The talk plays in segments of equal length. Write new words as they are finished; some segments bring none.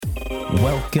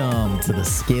Welcome to the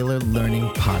Scalar Learning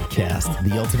Podcast,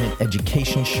 the ultimate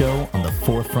education show on the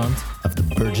forefront of the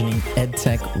burgeoning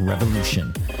EdTech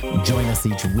revolution. Join us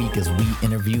each week as we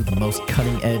interview the most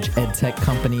cutting-edge EdTech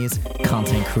companies,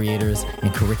 content creators,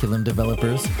 and curriculum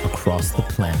developers across the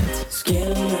planet.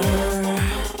 Scalar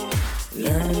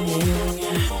learning,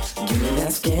 give me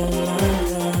that scalar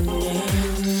learning.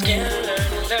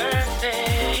 Scalar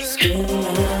learning,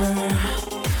 scalar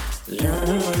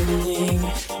learning,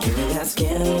 give me that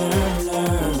scalar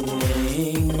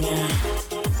learning.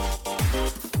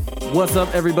 What's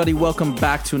up, everybody? Welcome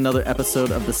back to another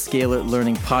episode of the Scalar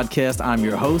Learning Podcast. I'm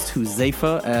your host,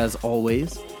 Huzaifa, as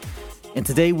always. And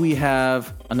today we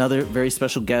have another very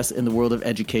special guest in the world of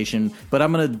education, but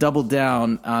I'm going to double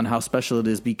down on how special it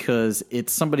is because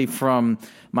it's somebody from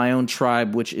my own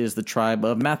tribe, which is the tribe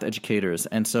of math educators.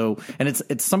 And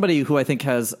it's somebody who I think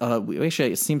has, we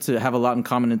actually seem to have a lot in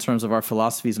common in terms of our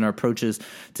philosophies and our approaches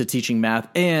to teaching math.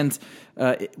 And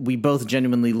we both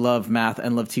genuinely love math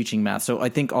and love teaching math. So I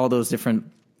think all those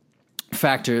different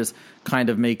factors kind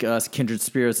of make us kindred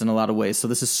spirits in a lot of ways. So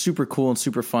this is super cool and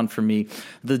super fun for me.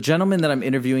 The gentleman that I'm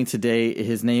interviewing today,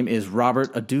 his name is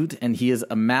Robert Adhoot, and he is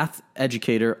a math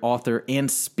educator, author,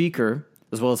 and speaker,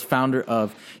 as well as founder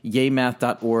of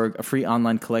yaymath.org, a free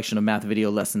online collection of math video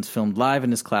lessons filmed live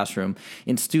in his classroom,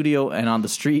 in studio, and on the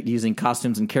street using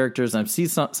costumes and characters. And I've seen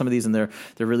some of these, and they're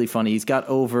really funny. He's got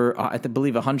over, I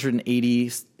believe,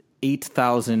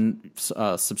 188,000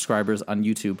 subscribers on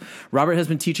YouTube. Robert has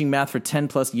been teaching math for 10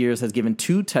 plus years, has given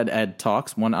 2 TED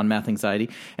talks, one on math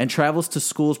anxiety, and travels to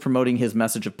schools promoting his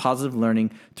message of positive learning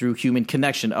through human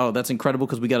connection. Oh, that's incredible,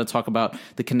 because we got to talk about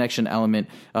the connection element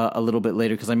a little bit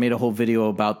later, because I made a whole video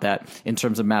about that in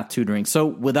terms of math tutoring. So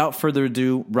without further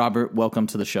ado, Robert, welcome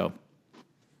to the show.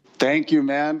 Thank you,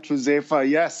 man. Huzaifa.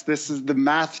 Yes, this is the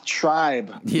math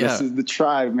tribe. Yeah. This is the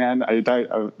tribe, man.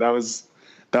 That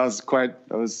was quite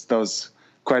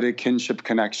a kinship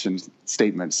connection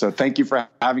statement. So thank you for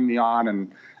having me on,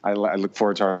 and I look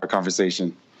forward to our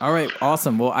conversation. All right,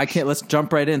 awesome. Well, let's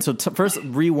jump right in. So first,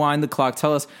 rewind the clock.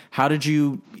 Tell us, how did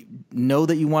you know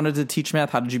that you wanted to teach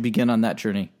math? How did you begin on that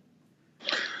journey?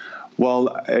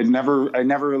 Well, I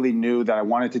never really knew that I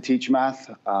wanted to teach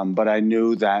math, but I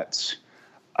knew that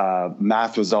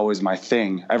math was always my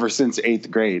thing ever since 8th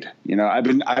grade. You know, I've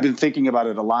been thinking about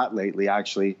it a lot lately,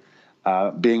 actually.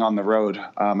 Being on the road.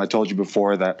 I told you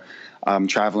before that I'm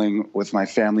traveling with my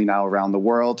family now around the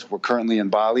world. We're currently in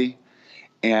Bali.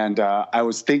 And I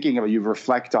was thinking about, you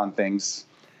reflect on things.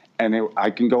 And I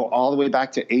can go all the way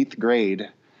back to 8th grade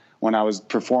when I was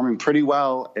performing pretty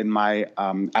well in my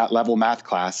at-level math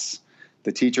class.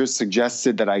 The teachers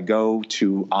suggested that I go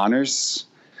to honors.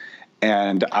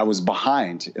 And I was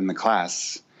behind in the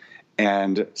class.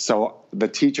 And so the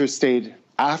teacher stayed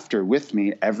after with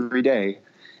me every day.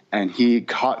 And he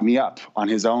caught me up on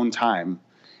his own time.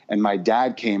 And my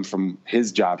dad came from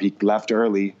his job. He left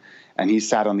early, and he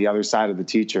sat on the other side of the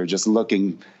teacher, just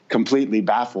looking completely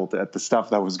baffled at the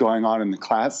stuff that was going on in the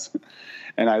class.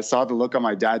 And I saw the look on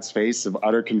my dad's face of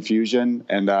utter confusion,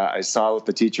 and I saw what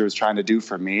the teacher was trying to do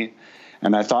for me.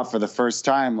 And I thought for the first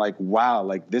time, like, wow,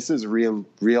 like this is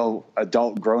real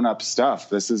adult grown-up stuff.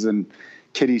 This isn't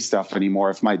kiddie stuff anymore.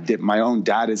 If my own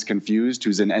dad is confused,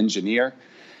 who's an engineer,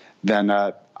 then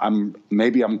I'm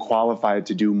qualified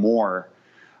to do more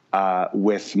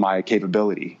with my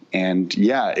capability. And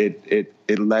yeah,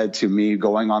 it led to me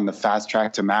going on the fast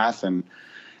track to math. And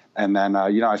then,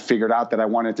 I figured out that I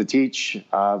wanted to teach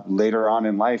later on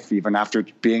in life, even after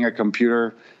being a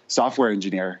computer software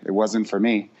engineer. It wasn't for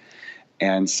me.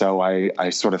 And so I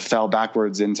sort of fell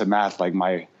backwards into math, like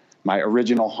my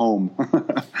original home.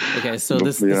 Okay, so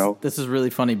this is really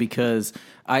funny because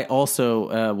I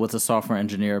also was a software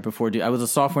engineer before. I was a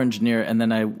software engineer, and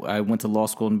then I went to law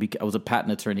school and I was a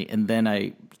patent attorney, and then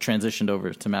I transitioned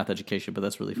over to math education. But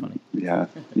that's really funny. Yeah,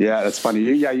 that's funny.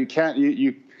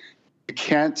 You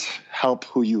can't help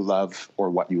who you love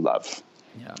or what you love.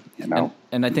 Yeah,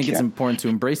 and I think it's important to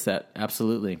embrace that.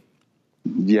 Absolutely.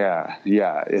 Yeah,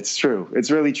 it's true. It's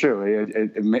really true.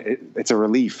 It's a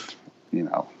relief,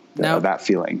 that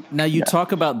feeling. Now you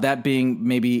talk about that being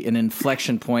maybe an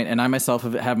inflection point, and I myself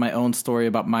have my own story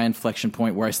about my inflection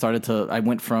point where I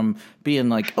went from being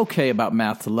like okay about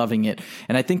math to loving it,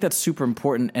 and I think that's super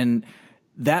important. And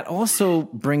that also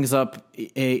brings up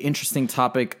a interesting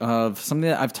topic of something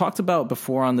that I've talked about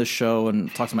before on this show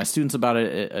and talked to my students about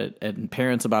it and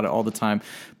parents about it all the time,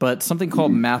 but something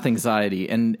called math anxiety.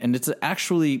 And it's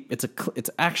actually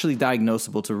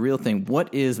diagnosable. It's a real thing.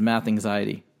 What is math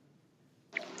anxiety?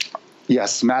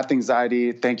 Yes, math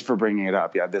anxiety. Thank you for bringing it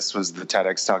up. Yeah, this was the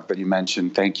TEDx talk that you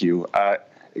mentioned. Thank you.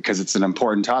 Because it's an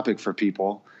important topic for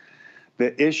people.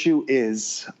 The issue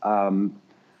is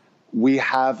we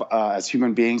have, as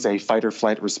human beings, a fight or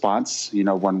flight response,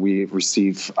 when we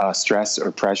receive stress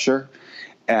or pressure.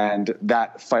 And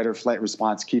that fight or flight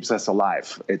response keeps us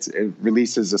alive. It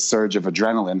releases a surge of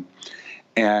adrenaline.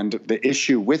 And the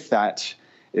issue with that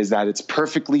is that it's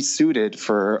perfectly suited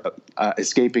for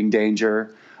escaping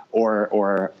danger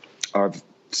or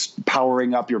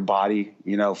powering up your body,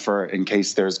 for in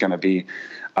case there's going to be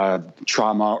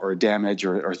trauma or damage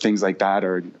or things like that,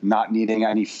 or not needing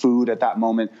any food at that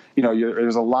moment.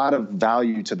 There's a lot of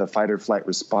value to the fight or flight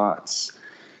response.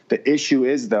 The issue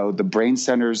is, though, the brain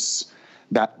centers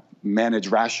that manage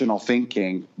rational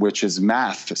thinking, which is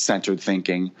math-centered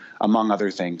thinking, among other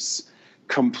things,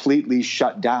 completely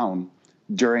shut down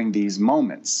during these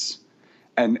moments.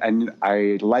 And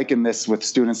I liken this with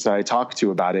students that I talk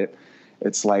to about it.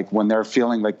 It's like when they're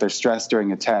feeling like they're stressed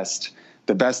during a test,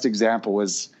 the best example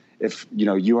is if,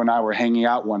 you and I were hanging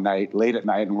out one night, late at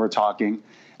night, and we're talking,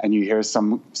 and you hear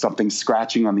something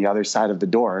scratching on the other side of the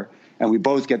door, and we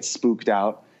both get spooked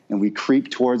out, and we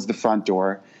creep towards the front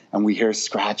door, and we hear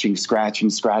scratching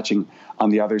on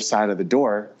the other side of the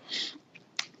door.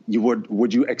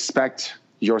 Would you expect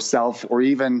yourself, or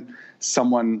even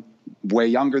someone way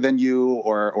younger than you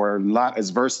or not as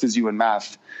versed as you in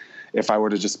math, if I were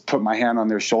to just put my hand on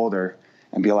their shoulder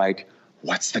and be like,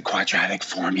 what's the quadratic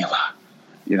formula?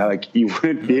 You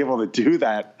wouldn't be able to do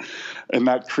that. And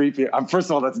that creepy, first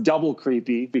of all, that's double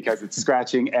creepy because it's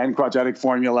scratching and quadratic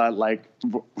formula,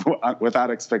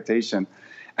 without expectation.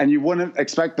 And you wouldn't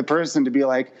expect the person to be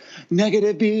like,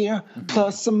 negative b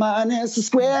plus or minus the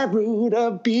square root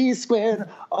of b squared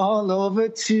all over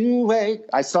 2a.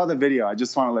 I saw the video. I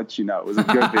just want to let you know. It was a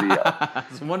good video. I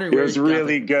was wondering where it was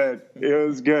really good. It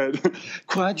was good.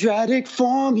 Quadratic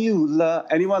formula.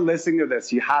 Anyone listening to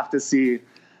this, you have to see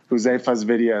Huzaifa's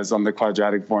videos on the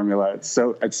quadratic formula.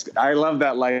 I love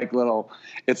that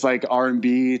it's like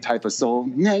R&B type of soul.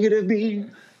 Negative b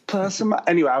plus or minus.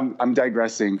 Anyway, I'm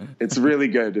digressing. It's really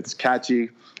good. It's catchy.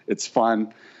 It's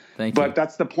fun. Thank you. But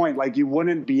that's the point. You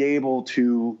wouldn't be able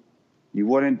to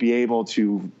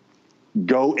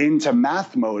go into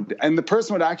math mode, and the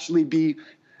person would actually be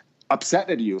upset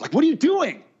at you. What are you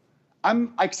doing?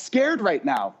 I'm scared right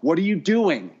now. What are you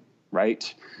doing?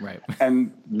 Right.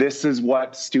 And this is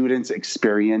what students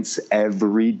experience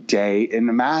every day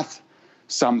in math,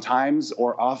 sometimes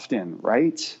or often,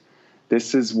 right?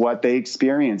 This is what they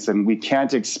experience, and we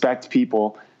can't expect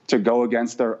people to go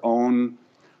against their own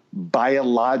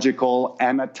biological,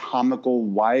 anatomical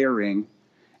wiring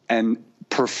and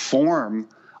perform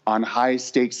on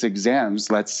high-stakes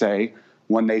exams, let's say,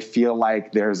 when they feel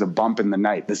like there's a bump in the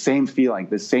night. The same feeling,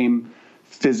 the same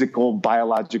physical,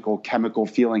 biological, chemical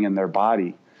feeling in their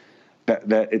body.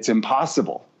 That it's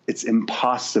impossible. It's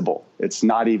impossible. It's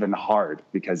not even hard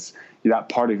because that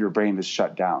part of your brain is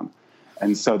shut down.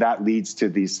 And so that leads to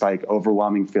these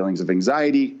overwhelming feelings of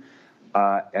anxiety.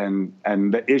 And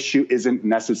the issue isn't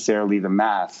necessarily the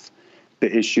math.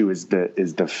 The issue is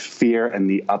the fear and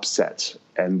the upset.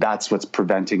 And that's what's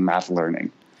preventing math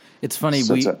learning. It's funny.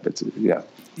 So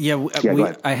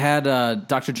I had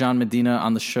Dr. John Medina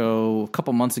on the show a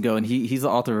couple months ago, and he's the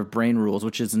author of Brain Rules,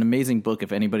 which is an amazing book.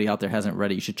 If anybody out there hasn't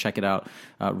read it, you should check it out.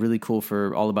 Really cool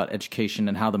for all about education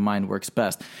and how the mind works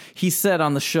best. He said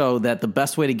on the show that the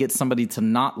best way to get somebody to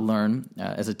not learn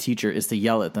as a teacher is to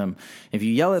yell at them. If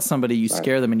you yell at somebody, you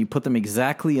scare them, and you put them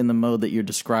exactly in the mode that you're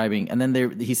describing. And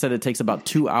then he said it takes about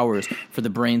 2 hours for the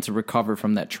brain to recover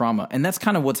from that trauma. And that's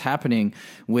kind of what's happening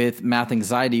with math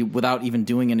anxiety without even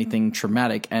doing anything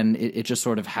traumatic. And it just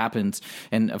sort of happens.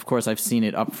 And of course, I've seen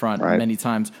it up front many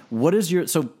times.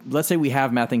 So let's say we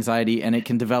have math anxiety and it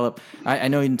can develop. I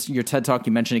know in your TED Talk,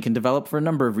 you mentioned it can develop for a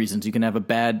number of reasons. You can have a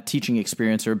bad teaching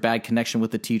experience or a bad connection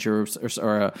with the teacher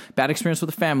or a bad experience with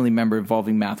a family member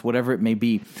involving math, whatever it may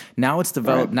be. Now it's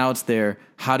developed. Now it's there.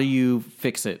 How do you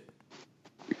fix it?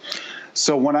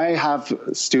 So when I have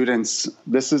students,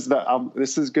 this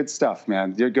is good stuff,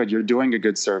 man. You're good. You're doing a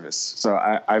good service. So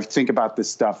I think about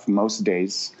this stuff most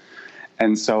days.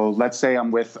 And so let's say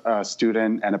I'm with a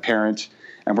student and a parent,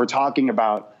 and we're talking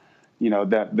about,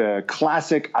 the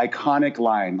classic iconic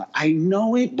line. I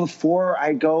know it before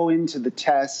I go into the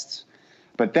test,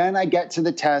 but then I get to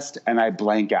the test and I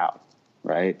blank out,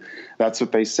 right? That's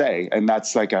what they say. And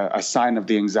that's like a sign of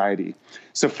the anxiety.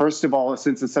 So first of all,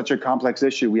 since it's such a complex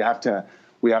issue, we have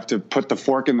to put the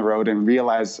fork in the road and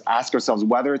ask ourselves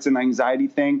whether it's an anxiety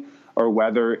thing or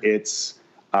whether it's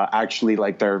actually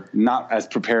they're not as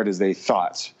prepared as they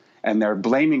thought, and they're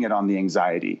blaming it on the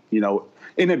anxiety,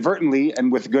 inadvertently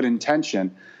and with good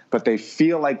intention, but they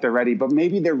feel like they're ready, but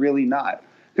maybe they're really not.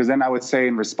 Because then I would say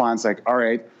in response, all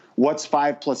right, What's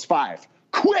 5 plus 5?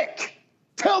 Quick!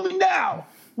 Tell me now!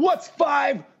 What's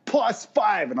 5 plus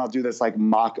 5? And I'll do this like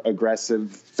mock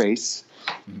aggressive face.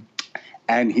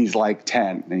 And he's like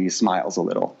 10, and he smiles a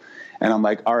little. And I'm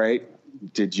like, all right,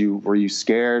 were you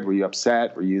scared? Were you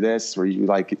upset? Were you this? Were you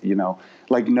like,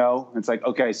 no? It's like,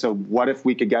 okay, so what if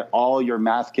we could get all your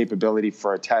math capability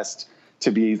for a test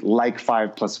to be like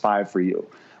 5 plus 5 for you?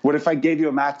 What if I gave you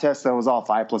a math test that was all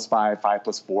 5 plus 5, 5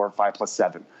 plus 4, 5 plus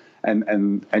 7,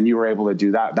 and you were able to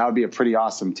do that? That would be a pretty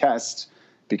awesome test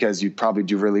because you'd probably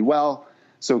do really well.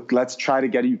 So let's try to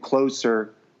get you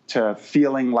closer to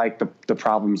feeling like the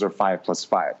problems are 5 plus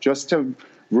 5, just to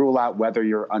rule out whether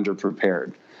you're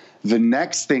underprepared. The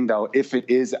next thing, though, if it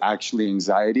is actually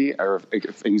anxiety, or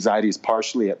if anxiety is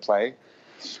partially at play,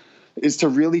 is to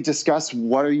really discuss,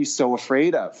 what are you so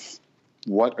afraid of?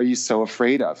 What are you so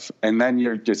afraid of? And then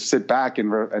you just sit back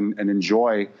and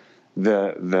enjoy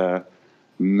the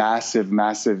massive,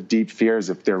 massive deep fears,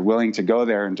 if they're willing to go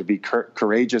there and to be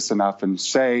courageous enough and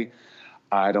say,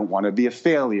 I don't want to be a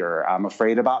failure. I'm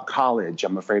afraid about college.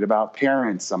 I'm afraid about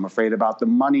parents. I'm afraid about the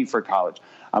money for college.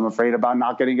 I'm afraid about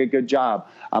not getting a good job.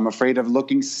 I'm afraid of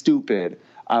looking stupid.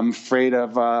 I'm afraid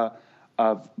of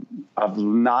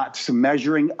not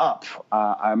measuring up.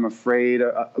 I'm afraid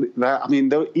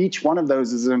that, each one of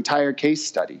those is an entire case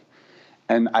study.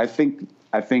 And I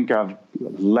think of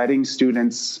letting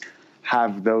students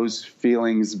have those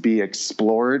feelings be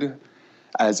explored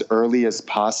as early as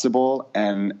possible,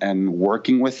 and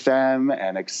working with them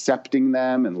and accepting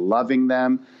them and loving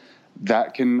them,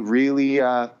 that can really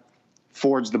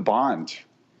forge the bond.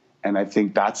 And I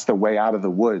think that's the way out of the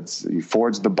woods. You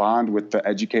forge the bond with the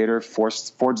educator,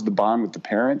 forge the bond with the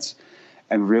parents,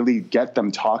 and really get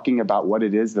them talking about what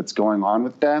it is that's going on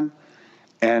with them.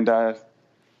 And they'll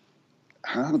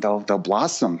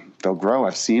blossom, they'll grow.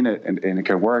 I've seen it, and it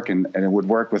can work, and it would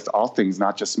work with all things,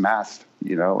 not just math.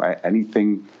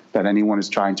 Anything that anyone is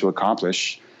trying to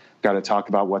accomplish, got to talk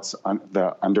about what's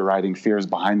the underwriting fears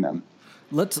behind them.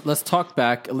 Let's talk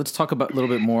back. Let's talk about a little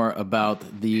bit more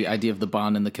about the idea of the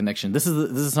bond and the connection. This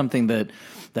is something that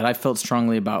I felt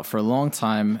strongly about for a long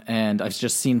time, and I've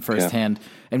just seen firsthand. Yeah.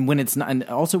 And when it's not, and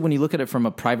also when you look at it from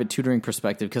a private tutoring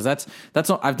perspective, because that's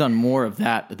I've done more of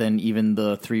that than even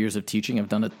the 3 years of teaching. I've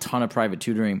done a ton of private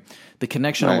tutoring. The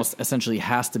connection almost essentially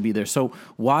has to be there. So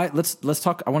why? Let's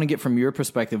talk. I want to get from your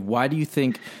perspective. Why do you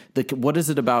think what is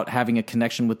it about having a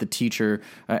connection with the teacher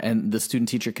and the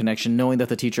student-teacher connection, knowing that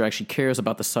the teacher actually cares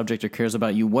about the subject or cares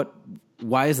about you?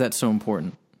 Why is that so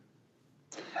important?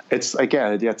 It's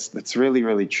it's really,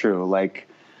 really true. Like,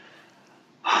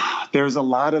 there's a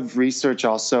lot of research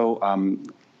also.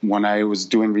 When I was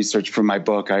doing research for my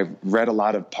book, I read a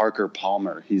lot of Parker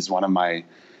Palmer. He's one of my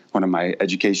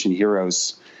education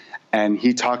heroes. And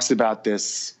he talks about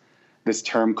this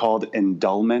term called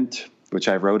endulment, which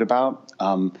I wrote about.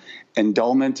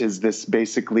 Endulment is this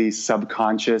basically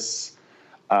subconscious,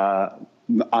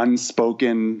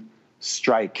 unspoken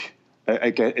strike.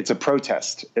 It's a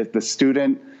protest. The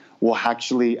student will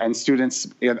actually, and students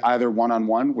either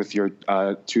one-on-one with your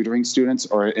tutoring students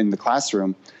or in the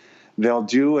classroom, they'll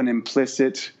do an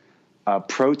implicit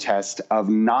protest of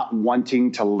not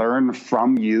wanting to learn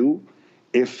from you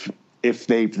if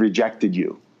they've rejected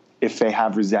you, if they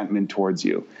have resentment towards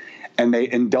you, and they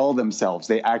indulge themselves.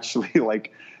 They actually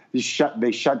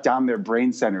they shut down their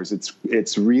brain centers.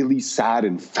 It's really sad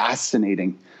and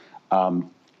fascinating.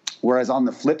 Whereas on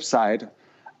the flip side,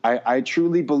 I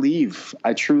truly believe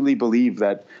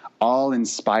that all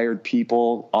inspired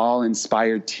people, all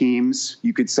inspired teams,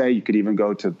 you could even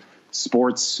go to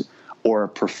sports or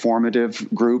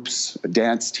performative groups,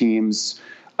 dance teams,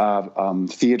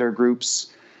 theater groups.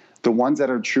 The ones that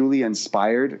are truly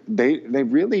inspired, they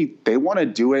want to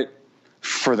do it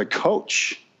for the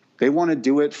coach. They want to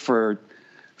do it for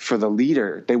the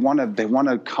leader. They want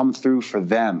to come through for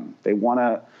them. They want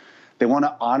to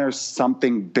honor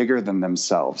something bigger than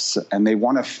themselves, and they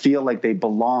want to feel like they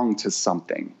belong to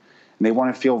something, and they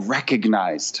want to feel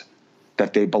recognized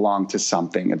that they belong to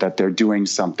something, that they're doing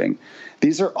something.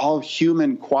 These are all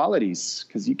human qualities,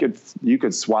 because you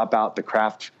could swap out the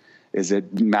craft. Is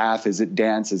it math? Is it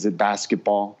dance? Is it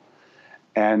basketball?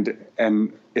 And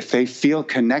if they feel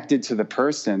connected to the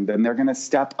person, then they're going to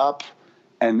step up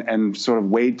and sort of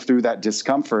wade through that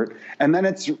discomfort. And then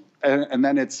it's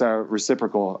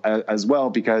reciprocal as well,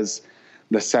 because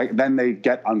then they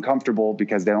get uncomfortable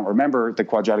because they don't remember the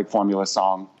quadratic formula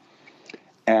song.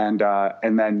 And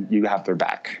then you have their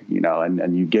back,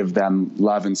 and you give them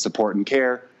love and support and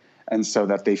care, and so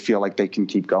that they feel like they can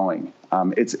keep going.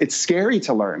 It's scary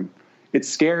to learn. It's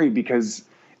scary because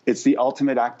it's the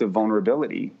ultimate act of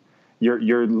vulnerability.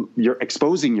 You're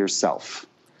exposing yourself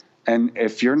And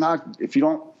if you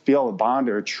don't feel a bond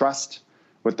or trust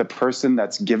with the person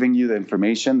that's giving you the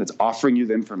information, that's offering you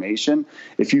the information,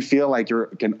 if you feel like you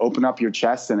can open up your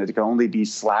chest and it can only be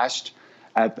slashed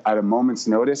at a moment's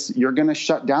notice, you're going to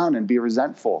shut down and be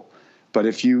resentful. But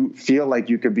if you feel like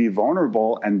you could be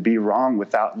vulnerable and be wrong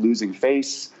without losing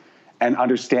face and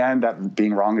understand that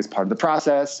being wrong is part of the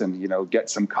process and, get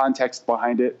some context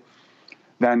behind it,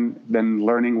 then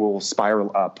learning will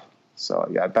spiral up. So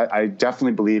yeah, I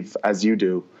definitely believe, as you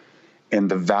do, in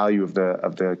the value of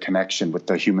the connection with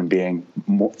the human being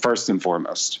first and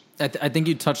foremost. I think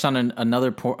you touched on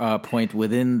another point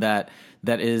within that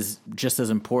is just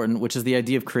as important, which is the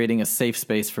idea of creating a safe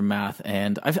space for math.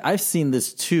 And I've seen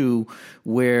this too,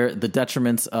 where the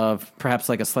detriments of perhaps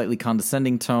like a slightly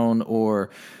condescending tone, or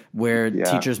where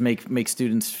teachers make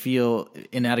students feel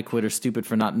inadequate or stupid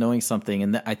for not knowing something.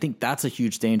 And I think that's a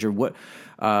huge danger. What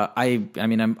I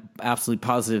mean, I'm absolutely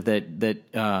positive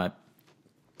that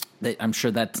I'm sure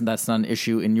that's not an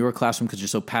issue in your classroom because you're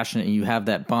so passionate and you have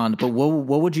that bond. But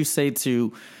what would you say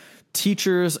to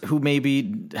teachers who may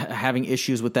be having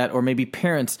issues with that, or maybe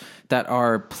parents that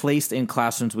are placed in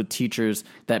classrooms with teachers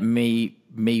that may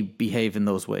behave in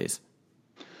those ways?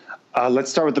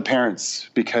 Let's start with the parents,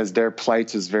 because their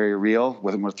plight is very real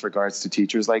with regards to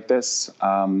teachers like this.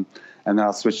 And then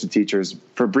I'll switch to teachers.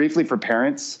 For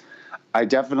parents, I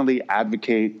definitely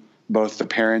advocate both the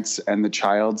parents and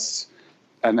the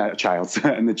and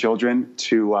the children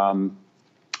to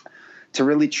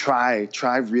really try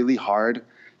really hard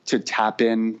to tap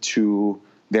into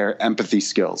their empathy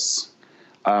skills.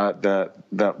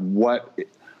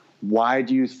 Why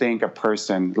do you think a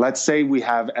person, let's say we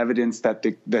have evidence that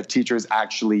the teacher is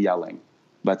actually yelling,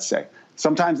 let's say.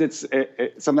 Sometimes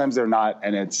sometimes they're not,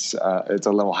 and it's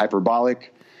a little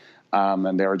hyperbolic,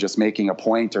 and they were just making a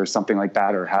point or something like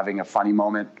that, or having a funny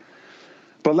moment.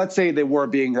 But let's say they were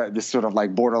being this sort of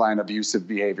like borderline abusive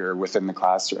behavior within the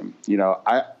classroom. You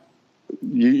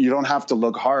don't have to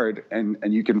look hard, and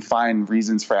you can find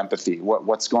reasons for empathy.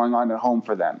 What's going on at home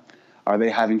for them? Are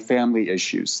they having family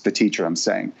issues? The teacher, I'm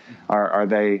saying. Are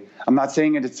they? I'm not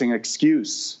saying it's an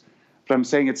excuse, but I'm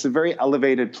saying it's a very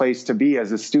elevated place to be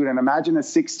as a student. Imagine a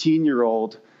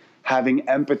 16-year-old having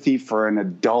empathy for an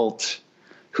adult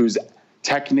who's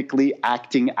technically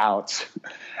acting out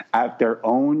at their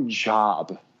own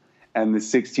job, and the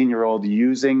 16-year-old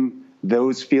using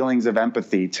those feelings of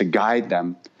empathy to guide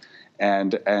them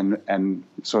and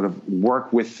sort of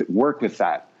work with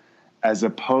that, as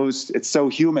opposed, it's so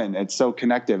human, it's so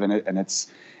connective, and it's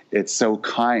so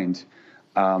kind,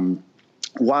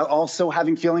 while also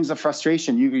having feelings of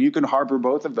frustration. You can harbor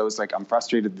both of those, like, I'm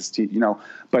frustrated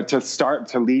but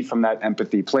to lead from that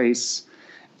empathy place,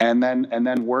 and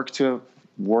then work to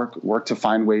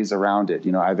find ways around it.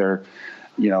 Either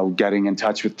getting in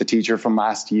touch with the teacher from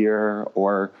last year,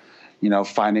 or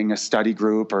finding a study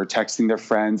group, or texting their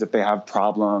friends if they have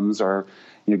problems, or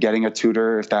getting a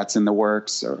tutor if that's in the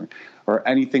works, or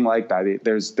anything like that.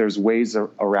 There's ways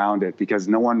around it, because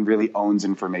no one really owns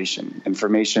information.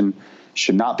 Information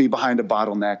should not be behind a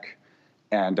bottleneck,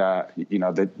 and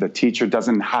the teacher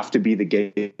doesn't have to be the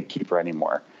gatekeeper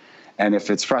anymore. And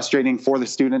if it's frustrating for the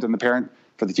student and the parent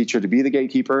for the teacher to be the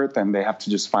gatekeeper, then they have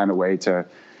to just find a way to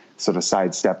sort of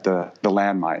sidestep the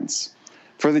landmines.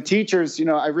 For the teachers,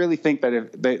 I really think that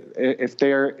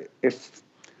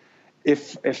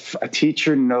if a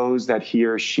teacher knows that he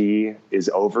or she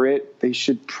is over it, they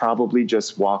should probably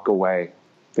just walk away.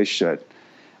 They should.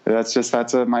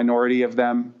 That's a minority of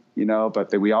them,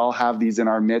 but we all have these in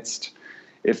our midst.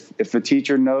 If a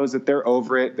teacher knows that they're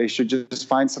over it, they should just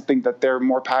find something that they're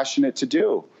more passionate to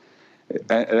do.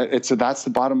 That's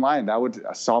the bottom line. That would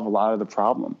solve a lot of the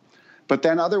problem. But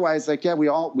then otherwise,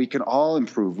 we can all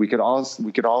improve. We could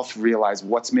all realize,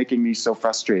 what's making me so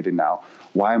frustrated now?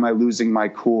 Why am I losing my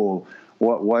cool?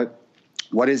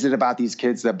 What is it about these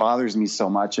kids that bothers me so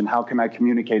much? And how can I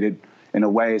communicate it in a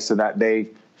way so that they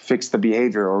fix the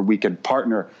behavior, or we could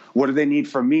partner? What do they need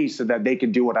from me so that they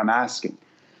can do what I'm asking?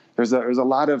 There's a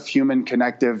lot of human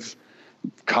connective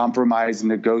compromise,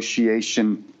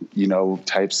 negotiation,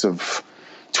 types of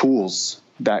tools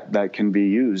that can be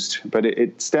used, but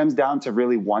it stems down to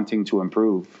really wanting to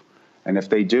improve. And if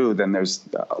they do, then there's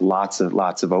lots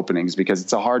of openings, because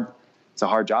it's a hard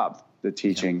job, the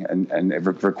teaching, and it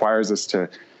requires us to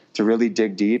really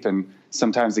dig deep. And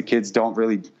sometimes the kids don't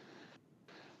really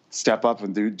step up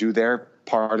and do their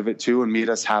part of it too, and meet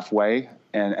us halfway.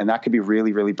 And that could be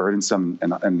really, really burdensome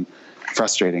and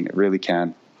frustrating. It really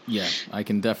can. Yeah, I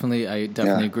definitely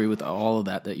agree with all of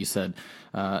that you said.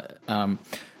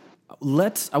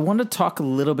 I want to talk a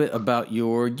little bit about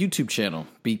your YouTube channel,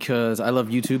 because I love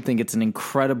YouTube, think it's an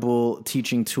incredible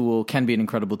teaching tool, can be an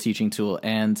incredible teaching tool.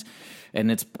 And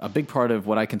it's a big part of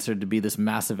what I consider to be this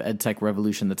massive ed tech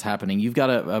revolution that's happening. You've got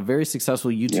a very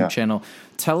successful YouTube channel.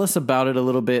 Tell us about it a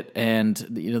little bit, and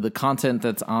the content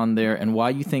that's on there, and why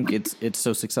you think it's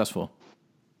so successful.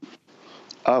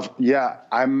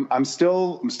 I'm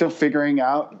still figuring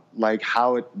out like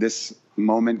how this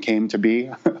moment came to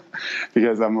be,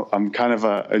 because I'm kind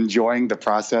of enjoying the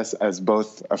process as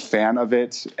both a fan of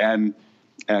it and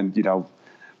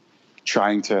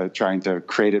trying to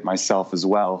create it myself as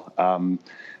well.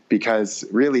 Because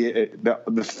really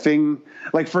the thing,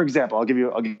 like, for example, I'll give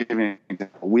you an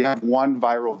example. We have one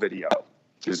viral video.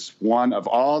 There's one of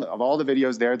all the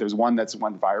videos there. There's one that's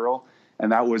went viral,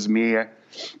 and that was me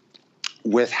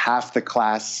with half the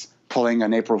class pulling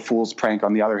an April Fool's prank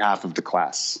on the other half of the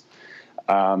class.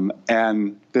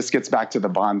 And this gets back to the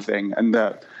bond thing. And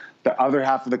the other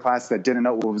half of the class that didn't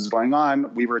know what was going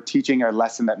on, we were teaching a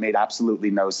lesson that made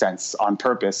absolutely no sense on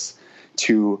purpose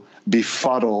to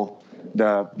befuddle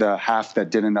the half that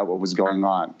didn't know what was going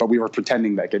on. But we were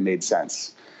pretending that it made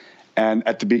sense. And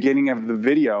at the beginning of the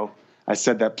video, I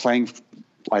said that playing,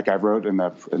 like I wrote in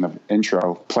the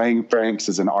intro, playing pranks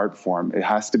is an art form. It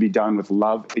has to be done with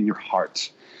love in your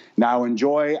heart. Now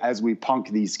enjoy as we punk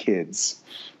these kids.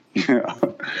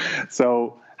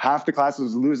 So half the class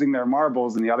was losing their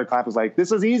marbles, and the other class was like,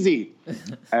 "This is easy."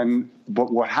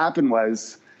 But what happened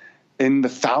was, in the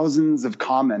thousands of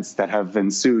comments that have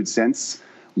ensued since,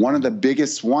 one of the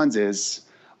biggest ones is,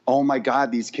 "Oh my God,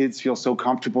 these kids feel so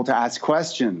comfortable to ask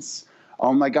questions.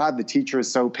 Oh my God, the teacher is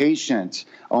so patient.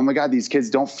 Oh my God, these kids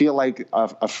don't feel like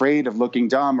afraid of looking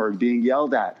dumb or being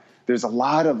yelled at." There's a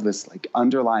lot of this like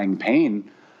underlying pain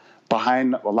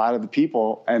behind a lot of the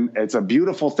people. And it's a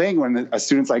beautiful thing when a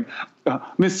student's like,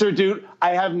 "Mr. Dude,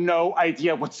 I have no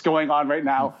idea what's going on right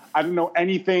now. I don't know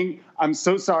anything. I'm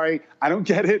so sorry. I don't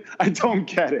get it. I don't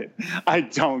get it. I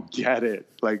don't get it."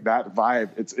 Like that vibe,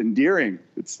 it's endearing.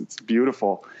 It's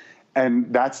beautiful.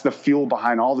 And that's the fuel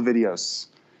behind all the videos.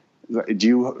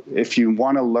 If you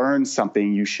want to learn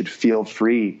something, you should feel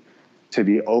free to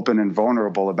be open and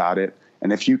vulnerable about it.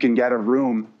 And if you can get a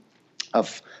room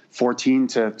of 14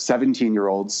 to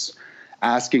 17-year-olds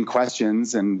asking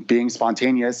questions and being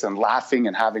spontaneous and laughing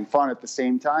and having fun at the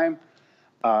same time,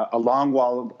 along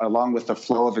with the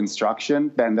flow of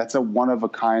instruction, then that's a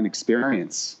one-of-a-kind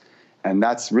experience. And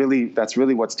that's really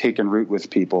what's taken root with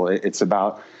people. It's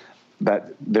about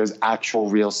that there's actual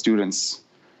real students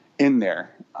in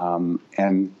there.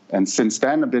 And since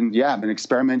then, I've been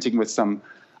experimenting with some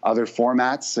other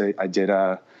formats. I did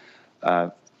a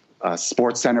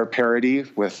Sports Center parody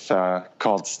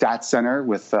called Stat Center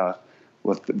with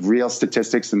real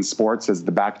statistics in sports as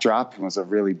the backdrop. It was a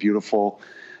really beautiful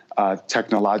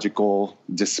technological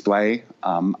display.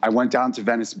 I went down to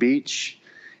Venice Beach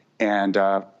and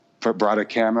brought a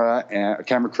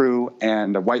camera crew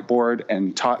and a whiteboard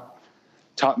and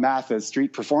taught math as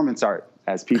street performance art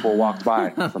as people walked by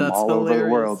from all over the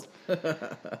world.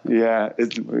 Yeah,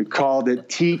 we called it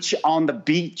Teach on the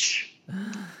Beach.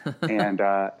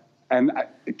 And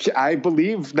I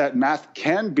believe that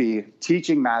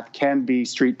teaching math can be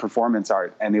street performance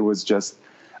art. And it was just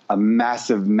a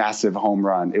massive, massive home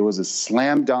run. It was a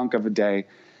slam dunk of a day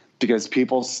because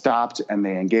people stopped and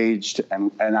they engaged.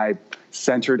 And I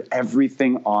centered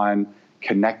everything on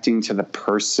connecting to the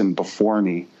person before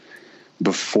me,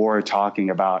 before talking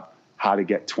about how to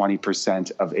get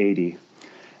 20% of 80.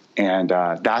 And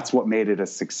that's what made it a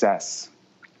success.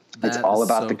 It's all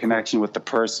about the connection with the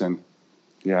person.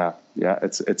 Yeah.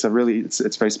 It's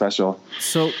very special.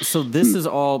 So this is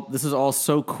all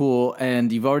so cool,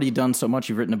 and you've already done so much.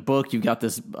 You've written a book. You've got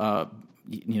this,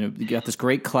 you got this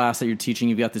great class that you're teaching.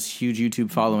 You've got this huge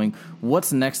YouTube following.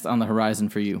 What's next on the horizon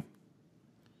for you?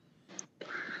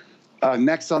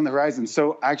 Next on the horizon.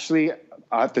 So actually,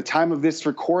 at the time of this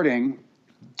recording,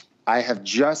 I have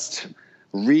just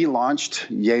relaunched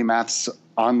Yay Math's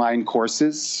online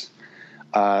courses.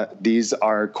 These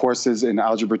are courses in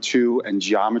Algebra 2 and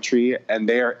Geometry, and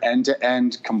they are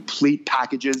end-to-end complete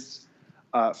packages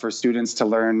for students to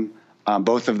learn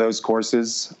both of those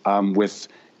courses with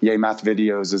Yay Math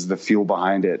videos as the fuel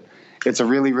behind it. It's a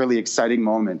really, really exciting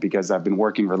moment because I've been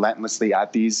working relentlessly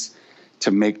at these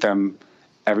to make them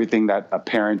everything that a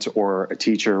parent or a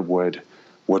teacher would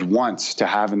want to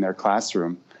have in their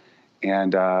classroom.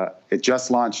 And it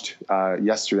just launched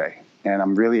yesterday, and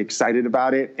I'm really excited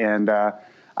about it. And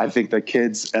I think the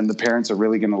kids and the parents are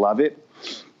really going to love it.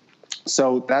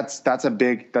 So that's a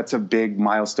big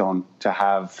milestone to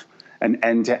have an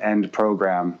end-to-end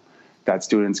program that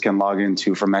students can log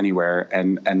into from anywhere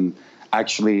and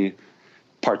actually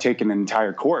partake in an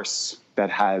entire course that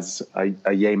has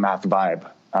a Yay Math vibe,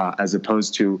 as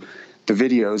opposed to the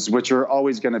videos, which are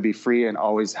always going to be free and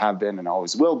always have been and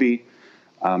always will be,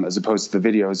 as opposed to the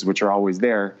videos, which are always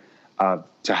there.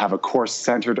 To have a course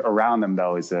centered around them,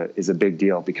 though, is a big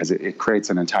deal, because it creates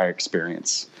an entire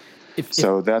experience.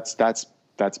 That's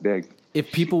big.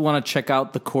 If people want to check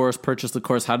out the course, purchase the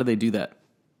course, how do they do that?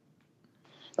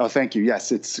 Oh, thank you.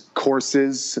 Yes, it's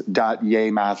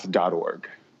courses.yaymath.org.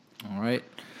 All right.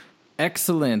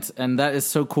 Excellent. And that is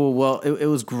so cool. Well, it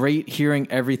was great hearing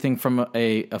everything from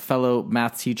a fellow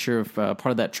math teacher, part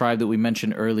of that tribe that we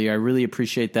mentioned earlier. I really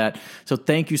appreciate that. So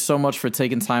thank you so much for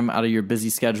taking time out of your busy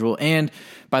schedule. And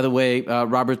by the way,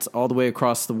 Robert's all the way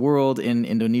across the world in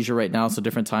Indonesia right now, so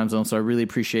different time zones. So I really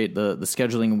appreciate the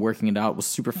scheduling and working it out. It was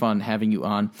super fun having you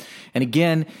on. And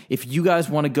again, if you guys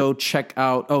want to go check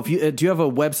out, do you have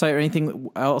a website or anything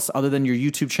else other than your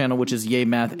YouTube channel, which is Yay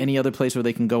Math? Any other place where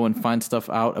they can go and find stuff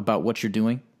out about what you're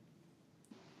doing?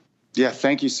 Yeah,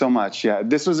 thank you so much. Yeah,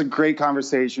 this was a great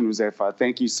conversation, Huzefa.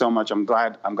 Thank you so much. I'm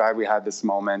glad we had this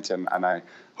moment, and I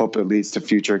hope it leads to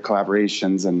future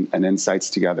collaborations and insights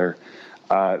together.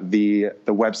 The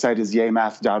website is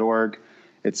yaymath.org.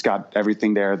 It's got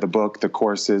everything there, the book, the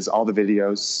courses, all the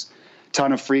videos,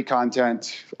 ton of free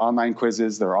content, online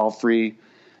quizzes. They're all free.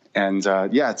 And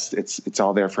it's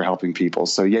all there for helping people.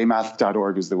 So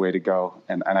yaymath.org is the way to go.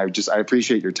 And I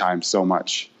appreciate your time so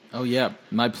much. Oh, yeah.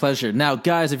 My pleasure. Now,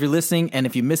 guys, if you're listening and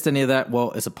if you missed any of that,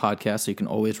 well, it's a podcast, so you can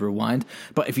always rewind.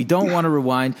 But if you don't want to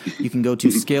rewind, you can go to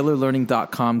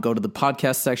scalarlearning.com, go to the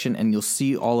podcast section, and you'll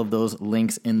see all of those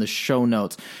links in the show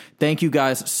notes. Thank you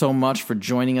guys so much for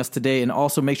joining us today. And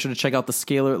also make sure to check out the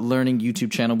Scalar Learning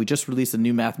YouTube channel. We just released a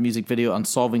new math music video on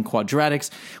solving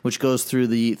quadratics, which goes through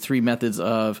the three methods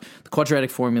of the quadratic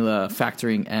formula,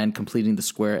 factoring, and completing the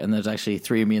square. And there's actually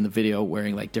three of me in the video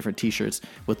wearing like different t-shirts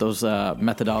with those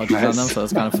methodologies on them. So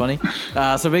it's kind of funny.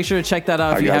 So make sure to check that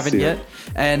out if you haven't yet.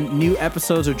 And new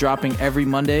episodes are dropping every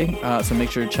Monday. So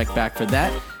make sure to check back for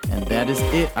that. And that is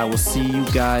it. I will see you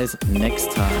guys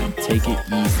next time. Take it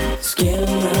easy.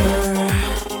 Scalar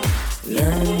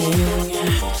learning.